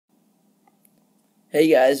Hey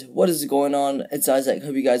guys, what is going on? It's Isaac.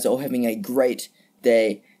 Hope you guys are all having a great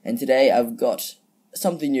day. And today I've got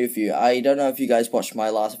something new for you. I don't know if you guys watched my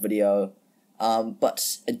last video,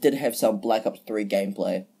 but it did have some Black Ops 3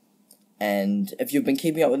 gameplay. And if you've been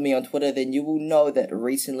keeping up with me on Twitter, then you will know that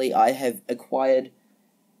recently I have acquired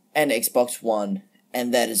an Xbox One.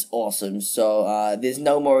 And that is awesome. So there's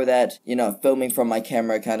no more of that, filming from my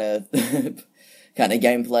camera kind of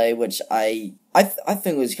gameplay, which I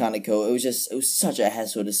think was kind of cool. It was such a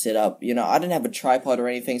hassle to set up. I didn't have a tripod or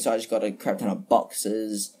anything, so I just got a crap ton of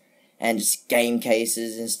boxes and just game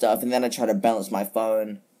cases and stuff. And then I tried to balance my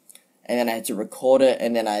phone, and then I had to record it,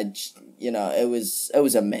 and then it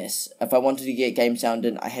was a mess. If I wanted to get game sound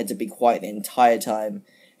in, I had to be quiet the entire time.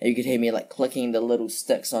 And you could hear me like clicking the little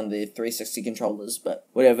sticks on the 360 controllers, but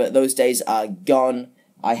whatever. Those days are gone.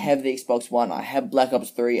 I have the Xbox One, I have Black Ops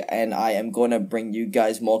 3, and I am going to bring you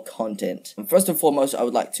guys more content. First and foremost, I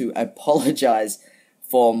would like to apologize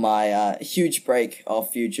for my huge break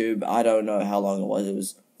off YouTube. I don't know how long it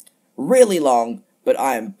was really long, but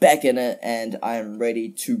I am back in it, and I am ready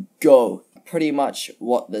to go. Pretty much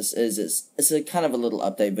what this is it's a kind of a little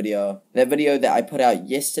update video. That video that I put out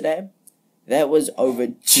yesterday, that was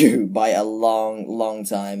overdue by a long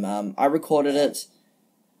time. I recorded it,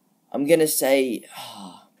 I'm gonna say,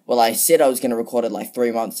 well, I said I was gonna record it like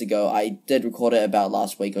 3 months ago. I did record it about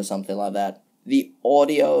last week or something like that. The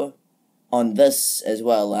audio on this as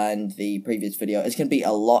well and the previous video is gonna be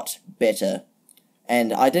a lot better.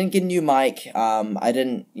 And I didn't get a new mic, I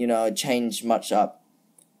didn't, change much up.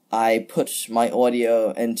 I put my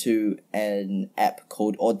audio into an app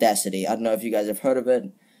called Audacity. I don't know if you guys have heard of it.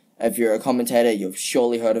 If you're a commentator, you've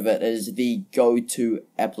surely heard of it. It is the go-to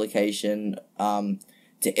application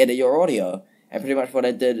to edit your audio. And pretty much what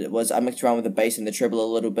I did was I mixed around with the bass and the treble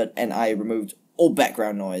a little bit, and I removed all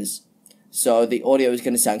background noise. So the audio is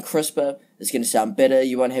going to sound crisper, it's going to sound better,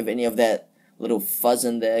 you won't have any of that little fuzz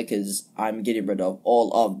in there, because I'm getting rid of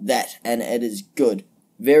all of that, and it is good.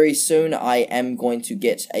 Very soon I am going to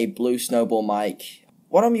get a Blue Snowball mic.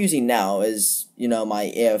 What I'm using now is,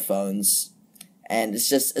 my earphones. And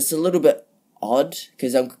it's a little bit odd,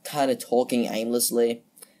 because I'm kind of talking aimlessly.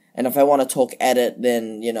 And if I want to talk at it,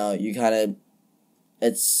 then,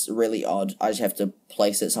 it's really odd. I just have to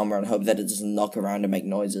place it somewhere and hope that it doesn't knock around and make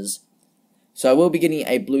noises. So I will be getting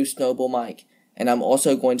a Blue Snowball mic, and I'm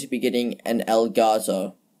also going to be getting an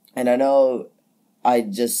Elgato. And I know I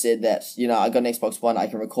just said that, I got an Xbox One, I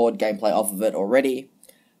can record gameplay off of it already,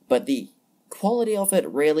 but the quality of it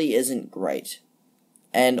really isn't great.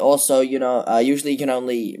 And also, usually you can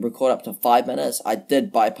only record up to 5 minutes. I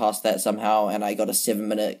did bypass that somehow, and I got a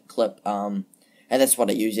 7-minute clip, and that's what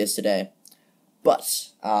I used yesterday. But,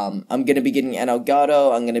 I'm going to be getting an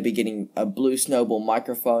Elgato, I'm going to be getting a Blue Snowball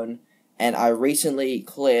microphone, and I recently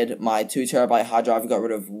cleared my 2TB hard drive, got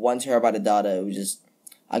rid of 1TB of data.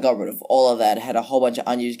 I got rid of all of that, had a whole bunch of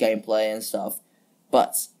unused gameplay and stuff.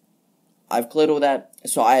 But, I've cleared all that,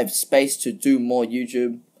 so I have space to do more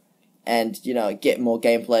YouTube. And, get more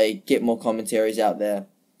gameplay, get more commentaries out there,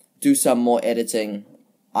 do some more editing.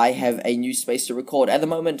 I have a new space to record. At the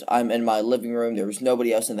moment, I'm in my living room. There is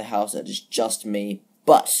nobody else in the house. It is just me.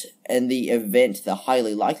 But in the event, the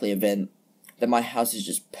highly likely event, that my house is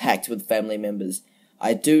just packed with family members,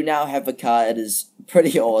 I do now have a car. It is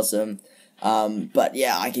pretty awesome. But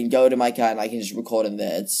yeah, I can go to my car and I can just record in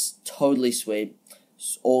there. It's totally sweet.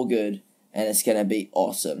 It's all good. And it's going to be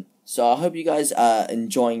awesome. So I hope you guys are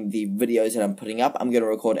enjoying the videos that I'm putting up. I'm going to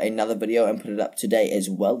record another video and put it up today as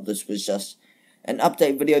well. This was just an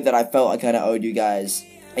update video that I felt I kind of owed you guys.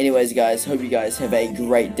 Anyways, guys, hope you guys have a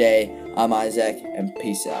great day. I'm Isaac, and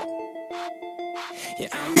peace out. Yeah,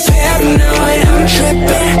 I'm paranoid, I'm tripping,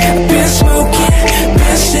 I've been smoking,